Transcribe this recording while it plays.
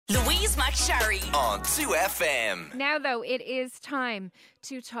Louise McSharry on 2FM. Now, though, it is time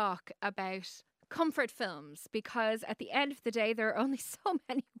to talk about comfort films, because at the end of the day, there are only so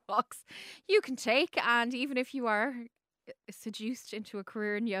many walks you can take, and even if you are seduced into a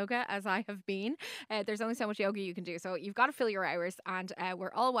career in yoga, as I have been, there's only so much yoga you can do, so you've got to fill your hours, and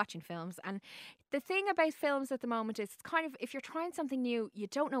we're all watching films. And the thing about films at the moment is, it's kind of, if you're trying something new, you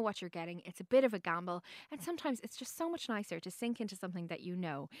don't know what you're getting. It's a bit of a gamble, and sometimes it's just so much nicer to sink into something that you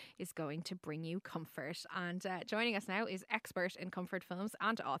know is going to bring you comfort. And joining us now is expert in comfort films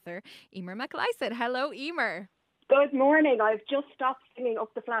and author Emer McLysaght. Hello, Emer. Good morning. I've just stopped singing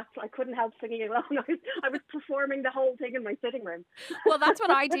Up the Flats. I couldn't help singing along. I was performing the whole thing in my sitting room. Well, that's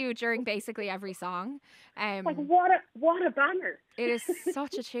what I do during basically every song. Like, what a banger. It is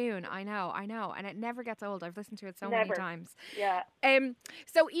such a tune. I know. And it never gets old. I've listened to it so many times. Yeah.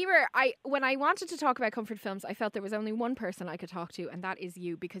 So, Emer, when I wanted to talk about comfort films, I felt there was only one person I could talk to, and that is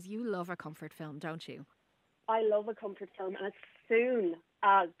you, because you love a comfort film, don't you? I love a comfort film, and as soon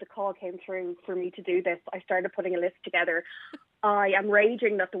as the call came through for me to do this, I started putting a list together. I am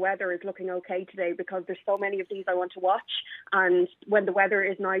raging that the weather is looking okay today, because there's so many of these I want to watch, and when the weather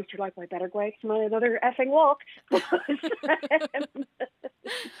is nice, you're like, well, I better go out for another effing walk. But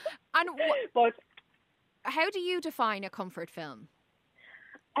how do you define a comfort film?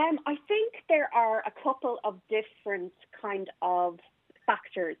 I think there are a couple of different kind of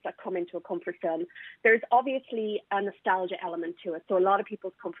factors that come into a comfort film. There's obviously a nostalgia element to it. So a lot of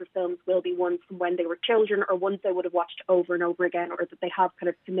people's comfort films will be ones from when they were children, or ones they would have watched over and over again, or that they have kind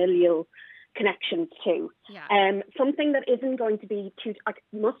of familial connections to. Yeah. Something that isn't going to be too... I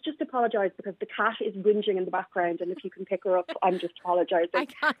must just apologise, because the cat is whinging in the background, and if you can pick her up, I'm just apologising. I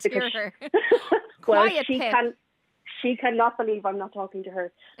can't hear her. Well, Quiet, she cannot believe I'm not talking to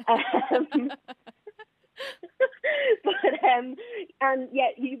her.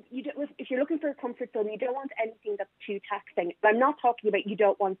 If you're looking for a comfort film, you don't want anything that's too taxing. I'm not talking about, you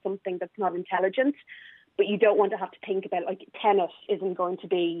don't want something that's not intelligent, but you don't want to have to think about, like, Tenet isn't going to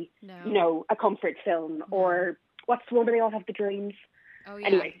be, a comfort film, or what's the one where they all have the dreams? Oh, yeah.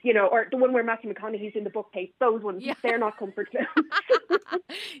 Anyway, or the one where Matthew McConaughey's in the bookcase, those ones, they're not comfort films.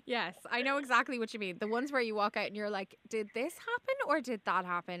 Yes, I know exactly what you mean. The ones where you walk out and you're like, did this happen or did that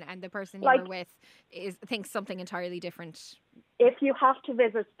happen? And the person you were with thinks something entirely different. If you have to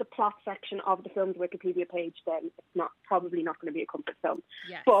visit the plot section of the film's Wikipedia page, then it's probably not going to be a comfort film.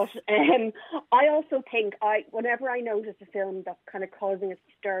 Yes. But I also think whenever I notice a film that's kind of causing a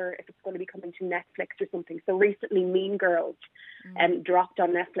stir, if it's going to be coming to Netflix or something. So recently, Mean Girls dropped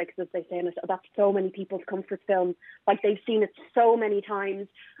on Netflix, as they say, and that's so many people's comfort film. Like, they've seen it so many times,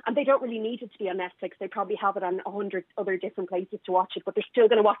 and they don't really need it to be on Netflix. They probably have it on 100 other different places to watch it, but they're still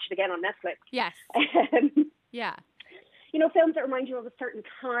going to watch it again on Netflix. Yes. Yeah. Films that remind you of a certain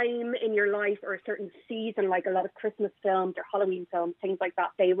time in your life, or a certain season, like a lot of Christmas films or Halloween films, things like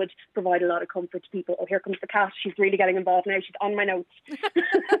that, they would provide a lot of comfort to people. Oh, here comes the cat. She's really getting involved now. She's on my notes.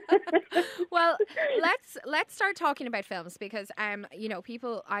 Well, let's start talking about films, because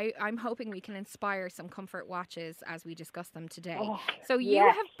people, I'm hoping we can inspire some comfort watches as we discuss them today. So you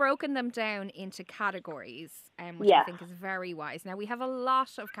have broken them down into categories, which I think is very wise. Now, we have a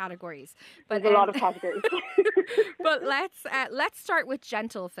lot of categories, but there's a lot of categories. But let's start with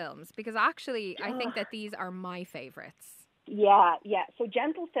gentle films, because actually I think that these are my favourites. Yeah. So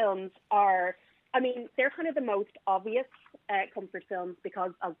gentle films are, they're kind of the most obvious comfort films,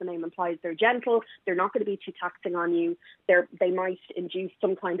 because, as the name implies, they're gentle. They're not going to be too taxing on you. They might induce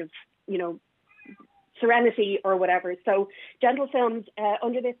some kind of, serenity or whatever. So gentle films,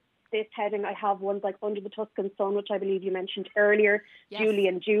 under this heading, I have ones like Under the Tuscan Sun, which I believe you mentioned earlier, yes. Julie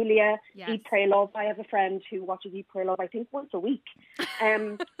and Julia, yes. Eat, Pray, Love. I have a friend who watches Eat, Pray, Love, I think once a week.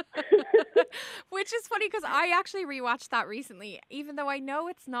 Which is funny, because I actually rewatched that recently, even though I know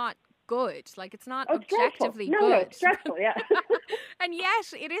it's not good. Like, it's not objectively good. No, it's stressful, yeah. And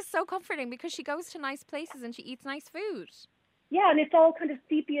yet, it is so comforting, because she goes to nice places and she eats nice food. Yeah, and it's all kind of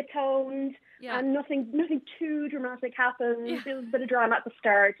sepia toned, and nothing too dramatic happens. Yeah. There's a bit of drama at the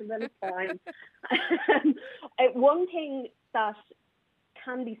start, and then it's fine. One thing that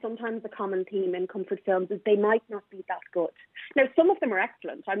can be sometimes a common theme in comfort films is they might not be that good. Now, some of them are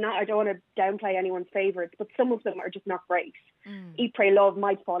excellent. I don't want to downplay anyone's favourites, but some of them are just not great. Eat, Pray, Love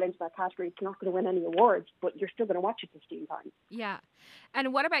might fall into that category. It's not going to win any awards, but you're still going to watch it 15 times. Yeah.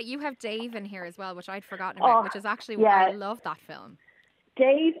 And what about, you have Dave in here as well, which I'd forgotten about, which is actually why I love that film.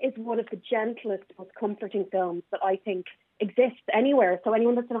 Dave is one of the gentlest, most comforting films that I think exists anywhere. So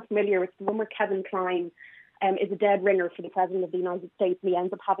anyone that's not familiar, it's the one where Kevin Kline is a dead ringer for the President of the United States, and he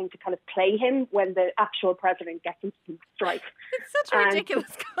ends up having to kind of play him when the actual President gets into some strife. It's such a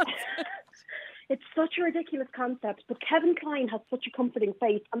ridiculous concept. It's such a ridiculous concept, but Kevin Kline has such a comforting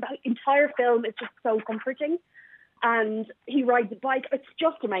face, and the entire film is just so comforting. And he rides a bike. It's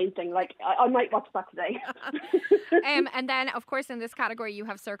just amazing. Like, I might watch that today. And then, of course, in this category, you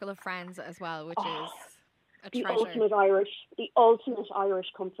have Circle of Friends as well, which is a treasure. The ultimate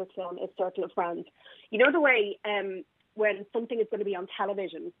Irish comfort film is Circle of Friends. You know the way when something is going to be on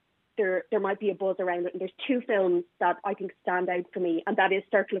television, there might be a buzz around it, and there's two films that I think stand out for me, and that is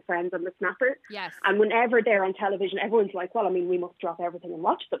Circle of Friends and The Snapper. Yes. And whenever they're on television, everyone's like, well, I mean, we must drop everything and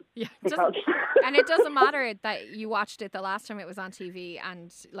watch them. Yeah. Because and it doesn't matter that you watched it the last time it was on TV,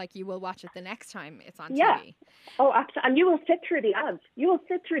 and like you will watch it the next time it's on TV. Oh, absolutely. And you will sit through the ads.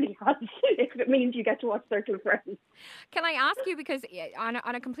 If it means you get to watch Circle of Friends. Can I ask you, because on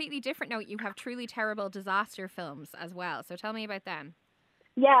a completely different note, you have truly terrible disaster films as well. So tell me about them.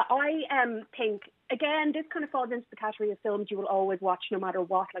 Yeah, I think, again, this kind of falls into the category of films you will always watch no matter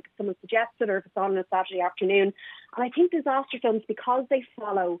what, like if someone suggests it or if it's on a Saturday afternoon. And I think disaster films, because they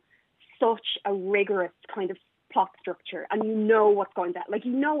follow such a rigorous kind of plot structure, and you know what's going down, like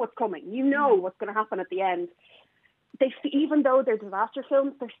you know what's coming, you know what's going to happen at the end. Even though they're disaster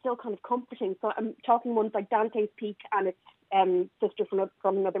films, they're still kind of comforting. So I'm talking ones like Dante's Peak and its sister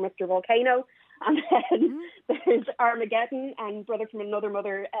from Another Mr. Volcano. And then there's Armageddon and Brother from Another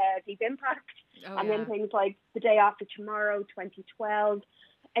Mother, Deep Impact. Then things like The Day After Tomorrow, 2012,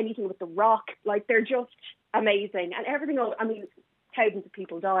 anything with The Rock. Like, they're just amazing. And everything else, I mean, thousands of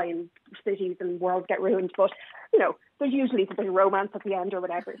people die and cities and worlds get ruined. But, you know, there's usually a bit of romance at the end or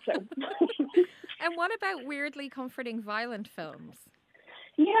whatever. So. And what about weirdly comforting violent films?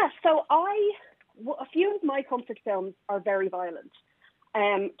 Yeah, so a few of my comfort films are very violent.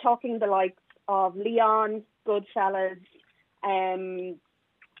 Talking the likes of Leon, Goodfellas, and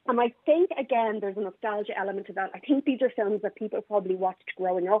I think, again, there's a nostalgia element to that. I think these are films that people probably watched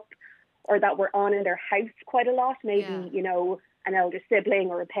growing up or that were on in their house quite a lot, maybe, you know, an elder sibling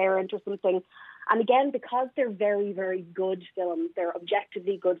or a parent or something. And again, because they're very, very good films, they're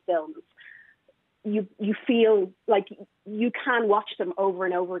objectively good films, you feel like you can watch them over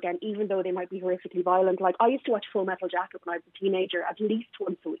and over again, even though they might be horrifically violent. Like, I used to watch Full Metal Jacket when I was a teenager at least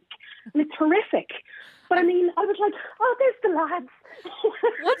once a week. And it's horrific. But I mean, I was like, oh, there's the lads.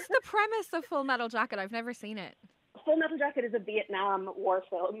 What's the premise of Full Metal Jacket? I've never seen it. Full Metal Jacket is a Vietnam War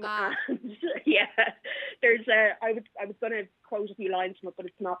film. And yeah, there's I was going to quote a few lines from it, but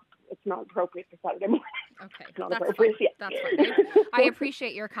it's not appropriate for Saturday morning. Okay, it's not appropriate. Fine. That's fine. I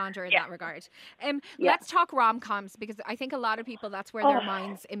appreciate your candor in that regard. Let's talk rom-coms, because I think a lot of people, that's where their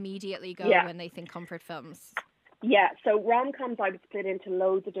minds immediately go when they think comfort films. Yeah, so rom-coms I would split into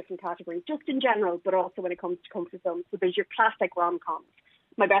loads of different categories, just in general, but also when it comes to comfort films. So there's your classic rom-coms.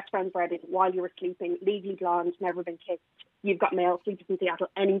 My Best Friend's Wedding, While You Were Sleeping, Legally Blonde, Never Been Kissed, You've Got Mail, Sleepless in Seattle,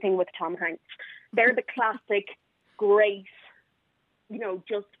 anything with Tom Hanks. They're the classic, great, you know,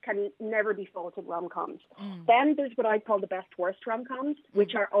 just can never be faulted rom-coms. Then there's what I call the best worst rom-coms,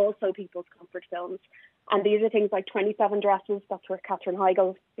 which are also people's comfort films. And these are things like 27 Dresses, that's where Katherine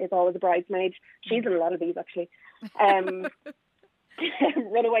Heigl is always a bridesmaid. She's in a lot of these, actually.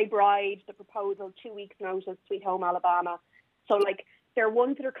 Runaway Bride, The Proposal, 2 Weeks Notice, Sweet Home Alabama. So, like, they're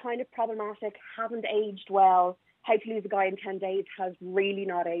ones that are kind of problematic, haven't aged well. How to Lose a Guy in 10 Days has really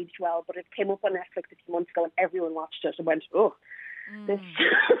not aged well, but it came up on Netflix a few months ago and everyone watched it and went, oh,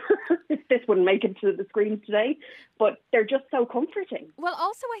 this wouldn't make it to the screens today. But they're just so comforting. Well,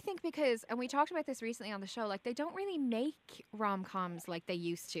 also I think because, and we talked about this recently on the show, like, they don't really make rom-coms like they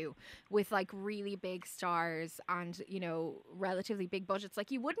used to, with like really big stars and, you know, relatively big budgets.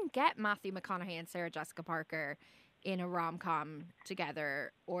 Like, you wouldn't get Matthew McConaughey and Sarah Jessica Parker in a rom-com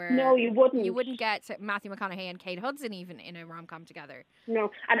together, or no, you wouldn't. You wouldn't get Matthew McConaughey and Kate Hudson even in a rom-com together. No,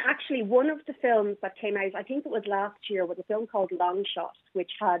 and actually one of the films that came out, I think it was last year, was a film called Long Shot,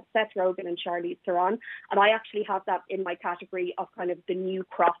 which had Seth Rogen and Charlize Theron, and I actually have that in my category of kind of the new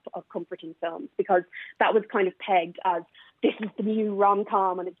crop of comforting films, because that was kind of pegged as, this is the new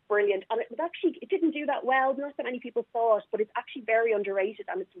rom-com and it's brilliant. And it didn't do that well. Not that many people saw it, but it's actually very underrated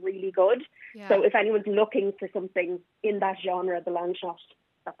and it's really good. Yeah. So if anyone's looking for something in that genre, The Long Shot,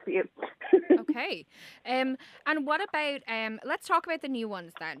 that's for you. Okay. And what about, let's talk about the new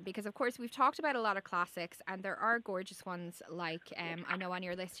ones then, because of course we've talked about a lot of classics and there are gorgeous ones like, I know on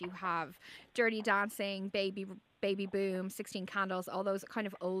your list you have Dirty Dancing, Baby Boom, 16 Candles, all those kind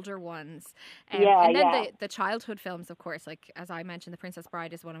of older ones. Yeah, and then yeah. the childhood films, of course, like as I mentioned, The Princess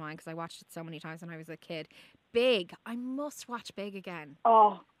Bride is one of mine because I watched it so many times when I was a kid. Big, I must watch Big again.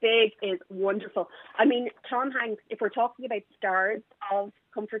 Oh, Big is wonderful. I mean, Tom Hanks, if we're talking about stars of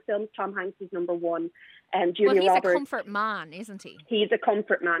comfort films, Tom Hanks is number one. Julia Well, he's Roberts, a comfort man, isn't he? he's a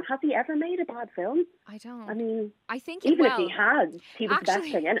comfort man. Has he ever made a bad film? I don't. I mean, I think even if he has, he was the best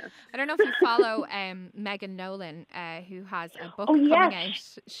thing in it. I don't know if you follow Megan Nolan, who has a book Oh, coming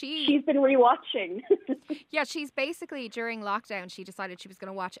yes. out. She's been rewatching. Yeah, she's basically, during lockdown, she decided she was going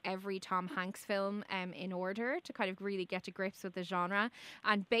to watch every Tom Hanks film in order to kind of really get to grips with the genre.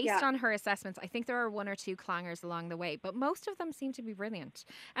 And based on her assessments, I think there are one or two clangers along the way, but most of them seem to be brilliant.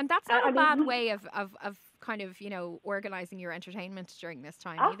 And that's not a bad way of kind of, organising your entertainment during this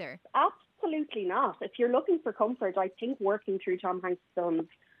time either. Absolutely not. If you're looking for comfort, I think working through Tom Hanks' films,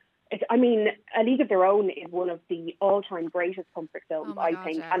 A League of Their Own is one of the all-time greatest comfort films, I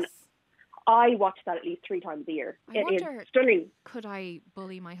think. Yes. And I watch that at least 3 times a year. It is stunning. Could I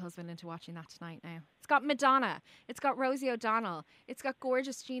bully my husband into watching that tonight now? It's got Madonna. It's got Rosie O'Donnell. It's got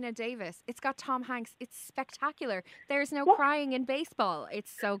gorgeous Gina Davis. It's got Tom Hanks. It's spectacular. There's no crying in baseball.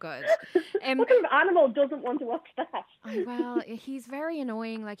 It's so good. What kind of animal doesn't want to watch that? Well, he's very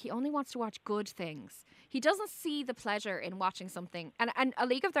annoying. Like, he only wants to watch good things. He doesn't see the pleasure in watching something. And A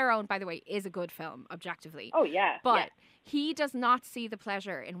League of Their Own, by the way, is a good film, objectively. Oh, yeah. But he does not see the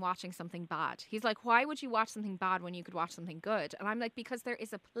pleasure in watching something bad. He's like, why would you watch something bad when you could watch something good? And I'm like, because there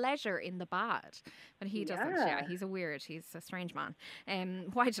is a pleasure in the bad. But he doesn't. Yeah, he's a strange man.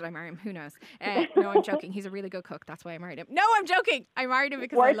 Why did I marry him? Who knows? No, I'm joking. He's a really good cook. That's why I married him. No, I'm joking. I married him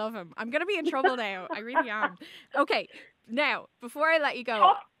because I love him. I'm going to be in trouble now. I really am. Okay, now, before I let you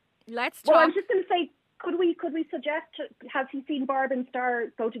go, let's talk. Well, I was just going to say, could we suggest, has he seen Barb and Star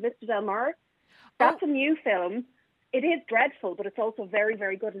Go to Vista Del Mar? That's a new film. It is dreadful, but it's also very,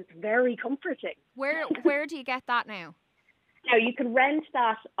 very good, and it's very comforting. Where do you get that now? Now, you can rent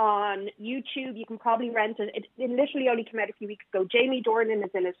that on YouTube. You can probably rent it. It literally only came out a few weeks ago. Jamie Dornan is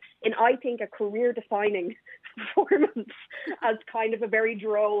in it, in, I think, a career-defining performance as kind of a very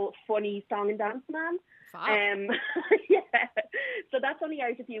droll, funny song and dance man. Yeah. So that's only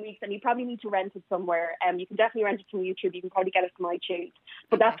out a few weeks, and you probably need to rent it somewhere. You can definitely rent it from YouTube. You can probably get it from iTunes.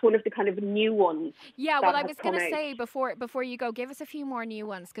 But that's one of the kind of new ones. Yeah, well, I was going to say, before you go, give us a few more new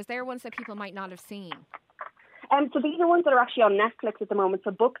ones, because they're ones that people might not have seen. So these are ones that are actually on Netflix at the moment.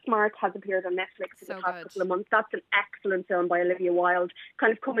 So Booksmart has appeared on Netflix in the past couple of months. That's an excellent film by Olivia Wilde,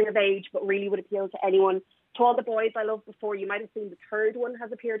 kind of coming of age, but really would appeal to anyone. To All the Boys I Loved Before, you might have seen the third one has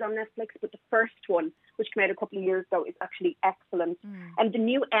appeared on Netflix, but the first one, which came out a couple of years ago, is actually excellent. And the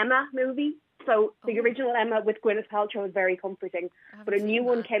new Emma movie, so the original Emma with Gwyneth Paltrow is very comforting, but a new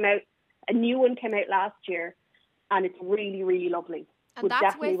one came out last year, and it's really, really lovely. And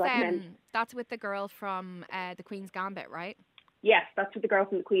that's with the girl from The Queen's Gambit, right? Yes, that's with the girl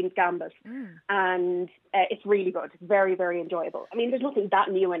from The Queen's Gambit. And it's really good. It's very, very enjoyable. I mean, there's nothing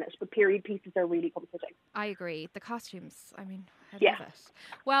that new in it, but period pieces are really comforting. I agree. The costumes, I mean, I love it.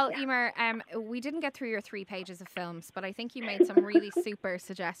 Well, Emer, we didn't get through your 3 pages of films, but I think you made some really super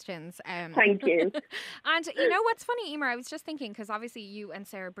suggestions. Thank you. And you know what's funny, Emer? I was just thinking, because obviously you and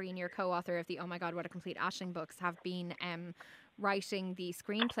Sarah Breen, your co-author of the Oh My God, What a Complete Aisling books, have been writing the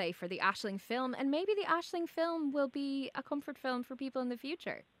screenplay for the Aisling film, and maybe the Aisling film will be a comfort film for people in the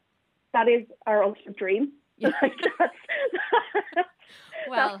future. That is our ultimate dream. Yeah.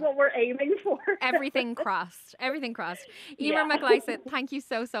 That's what we're aiming for. Everything crossed. Emer McLysaght, thank you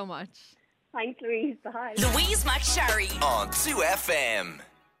so much. Thanks, Louise. Bye. Louise McSharry on 2FM.